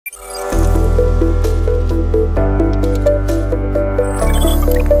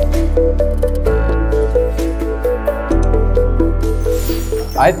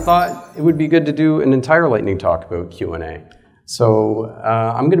I thought it would be good to do an entire lightning talk about Q&A. So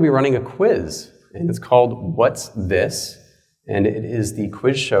I'm going to be running a quiz, and it's called What's This? And it is the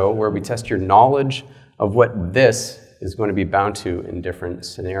quiz show where we test your knowledge of what this is going to be bound to in different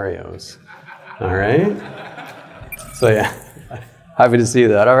scenarios. All right? So yeah, happy to see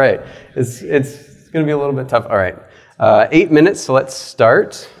that. All right, it's going to be a little bit tough. All right, 8 minutes, so let's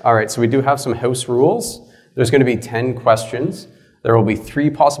start. All right, so we do have some house rules. There's going to be 10 questions. There will be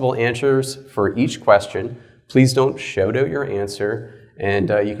 3 possible answers for each question. Please don't shout out your answer, and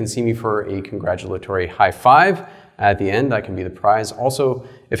you can see me for a congratulatory high five. At the end, that can be the prize. Also,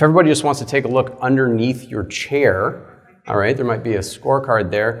 if everybody just wants to take a look underneath your chair, all right, there might be a scorecard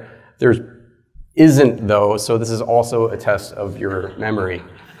there. There isn't, though, so this is also a test of your memory.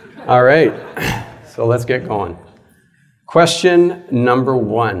 All right, so let's get going. Question number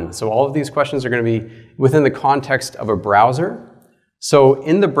 1. So all of these questions are going to be within the context of a browser. So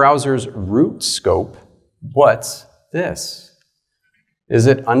in the browser's root scope, what's this? Is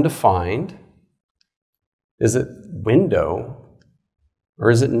it undefined? Is it window? Or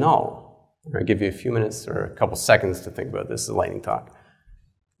is it null? I'll give you a few minutes or a couple seconds to think about this. This is a lightning talk.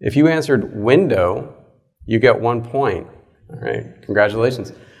 If you answered window, you get 1 point. All right,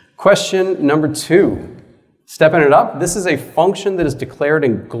 congratulations. Question number 2. Stepping it up, this is a function that is declared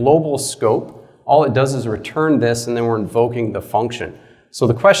in global scope. All it does is return this, and then we're invoking the function. So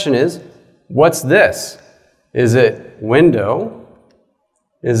the question is, what's this? Is it window?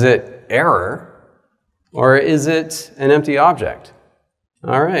 Is it error? Or is it an empty object?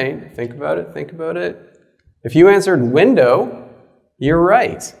 All right, think about it, think about it. If you answered window, you're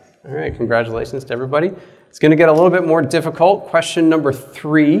right. All right, congratulations to everybody. It's going to get a little bit more difficult. Question number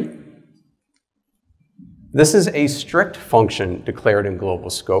 3. This is a strict function declared in global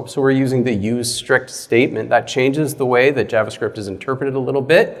scope, so we're using the use strict statement. That changes the way that JavaScript is interpreted a little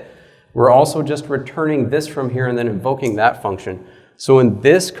bit. We're also just returning this from here and then invoking that function. So in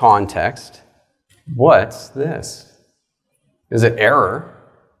this context, what's this? Is it error?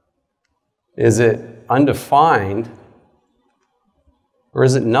 Is it undefined? Or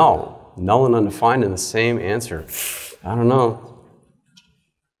is it null? Null and undefined in the same answer. I don't know.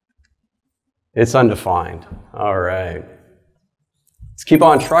 It's undefined. All right. Let's keep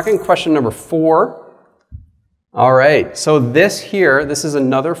on trucking. Question number 4. All right. So this is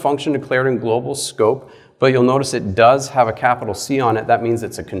another function declared in global scope, but you'll notice it does have a capital C on it. That means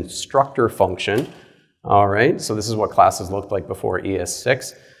it's a constructor function. All right. So this is what classes looked like before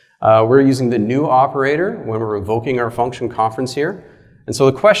ES6. We're using the new operator when we're invoking our function conference here. And so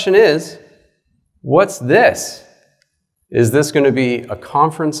the question is, what's this? Is this going to be a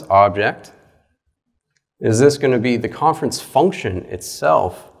conference object? Is this going to be the conference function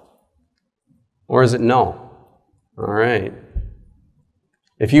itself? Or is it null? All right.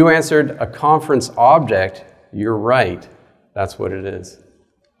 If you answered a conference object, you're right. That's what it is.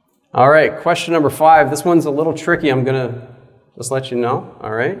 All right, question number 5. This one's a little tricky. I'm going to just let you know. All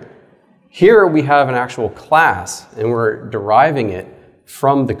right. Here we have an actual class, and we're deriving it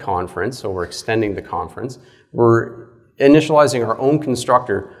from the conference, so we're extending the conference. We're initializing our own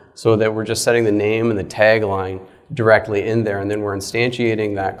constructor so that we're just setting the name and the tagline directly in there, and then we're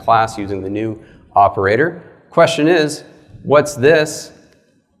instantiating that class using the new operator. Question is, what's this?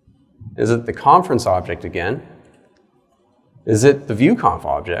 Is it the conference object again? Is it the viewConf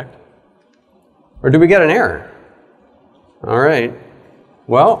object? Or do we get an error? All right.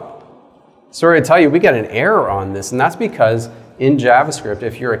 Well, sorry to tell you, we get an error on this, and that's because in JavaScript,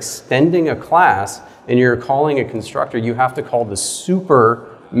 if you're extending a class and you're calling a constructor, you have to call the super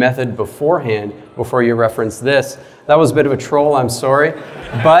method beforehand before you reference this. That was a bit of a troll, I'm sorry,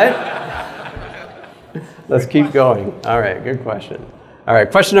 but let's keep going. All right, good question. All right,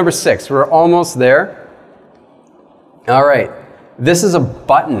 question number 6. We're almost there. All right, this is a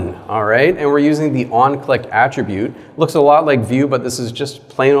button, all right, and we're using the onClick attribute. Looks a lot like Vue, but this is just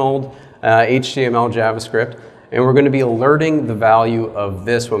plain old HTML JavaScript, and we're going to be alerting the value of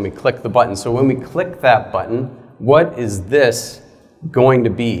this when we click the button. So when we click that button, what is this going to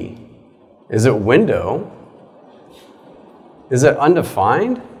be? Is it window? Is it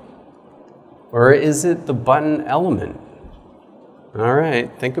undefined? Or is it the button element? All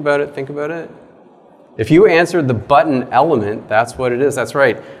right, think about it, think about it. If you answered the button element, that's what it is. That's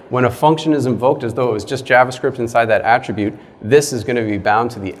right. When a function is invoked as though it was just JavaScript inside that attribute, this is going to be bound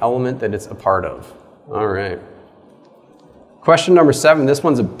to the element that it's a part of. All right. Question number 7. This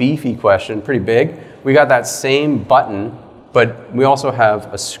one's a beefy question, pretty big. We got that same button, but we also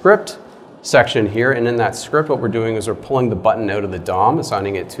have a script section here, and in that script what we're doing is we're pulling the button out of the DOM,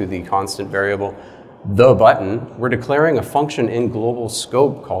 assigning it to the constant variable the button, we're declaring a function in global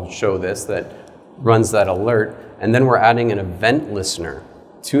scope called showThis that runs that alert, and then we're adding an event listener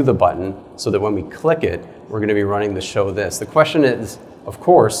to the button so that when we click it, we're going to be running the showThis. The question is, of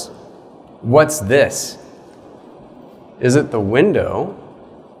course, what's this? Is it the window?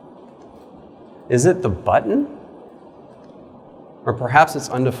 Is it the button? Or perhaps it's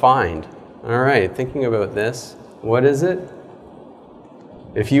undefined. All right, thinking about this, what is it?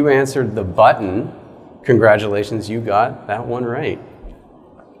 If you answered the button, congratulations, you got that one right.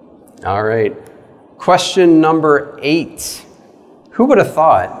 All right, question number 8. Who would have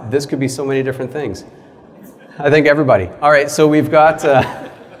thought this could be so many different things? I think everybody. All right, so we've got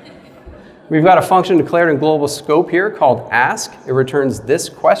a function declared in global scope here called ask. It returns this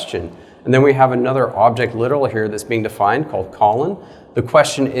question. And then we have another object literal here that's being defined called colon. The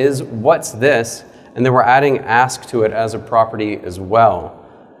question is, what's this? And then we're adding ask to it as a property as well.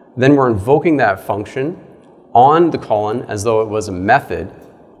 Then we're invoking that function on the colon as though it was a method.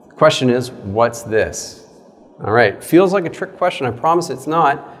 The question is, what's this? All right, feels like a trick question. I promise it's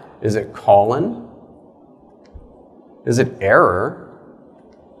not. Is it colon? Is it error?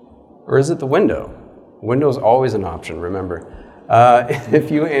 Or is it the window? Window is always an option, remember.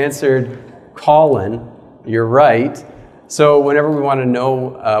 If you answered colon, you're right. So whenever we want to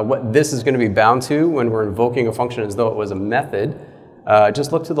know what this is going to be bound to when we're invoking a function as though it was a method,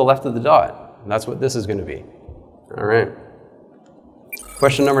 just look to the left of the dot. That's what this is going to be. All right.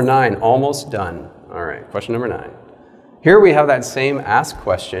 Question number 9, almost done. All right, question number 9. Here we have that same ask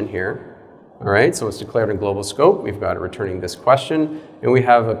question here. All right, so it's declared in global scope. We've got it returning this question, and we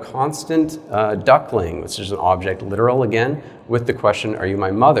have a constant duckling, which is an object literal again, with the question, are you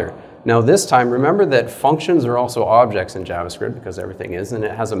my mother? Now this time, remember that functions are also objects in JavaScript because everything is, and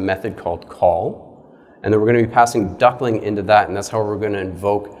it has a method called call. And then we're going to be passing duckling into that, and that's how we're going to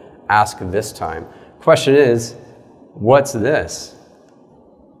invoke ask this time. Question is, what's this?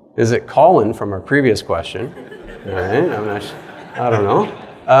 Is it colon from our previous question? All right, I don't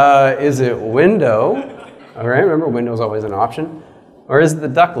know. Is it window? All right, remember window is always an option. Or is it the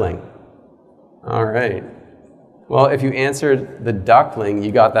duckling? All right. Well, if you answered the duckling,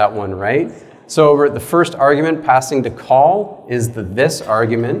 you got that one right. So over the first argument passing to call is the this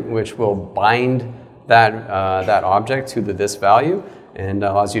argument, which will bind that, that object to the this value and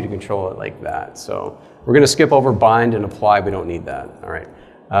allows you to control it like that. So we're going to skip over bind and apply. We don't need that. All right.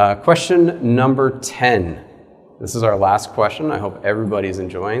 Question number 10. This is our last question. I hope everybody's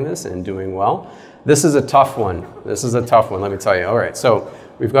enjoying this and doing well. This is a tough one. This is a tough one, let me tell you. All right, so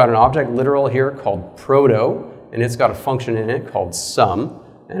we've got an object literal here called proto, and it's got a function in it called sum,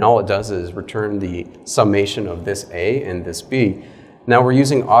 and all it does is return the summation of this A and this B. Now we're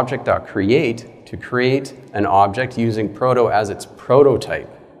using object.create to create an object using proto as its prototype,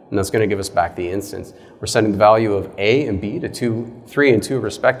 and that's going to give us back the instance. We're setting the value of A and B to 2, 3, and 2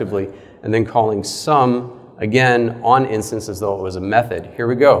 respectively, and then calling sum again on instance as though it was a method. Here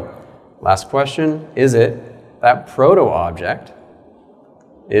we go. Last question, is it that proto object?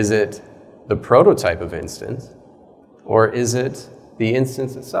 Is it the prototype of instance? Or is it the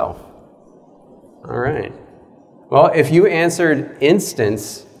instance itself? All right. Well, if you answered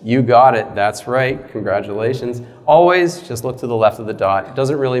instance, you got it. That's right. Congratulations. Always just look to the left of the dot. It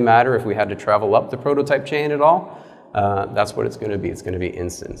doesn't really matter if we had to travel up the prototype chain at all. That's what it's going to be. It's going to be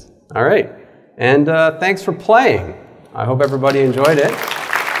instance. All right. And thanks for playing. I hope everybody enjoyed it.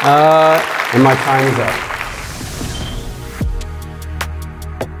 And my time is up.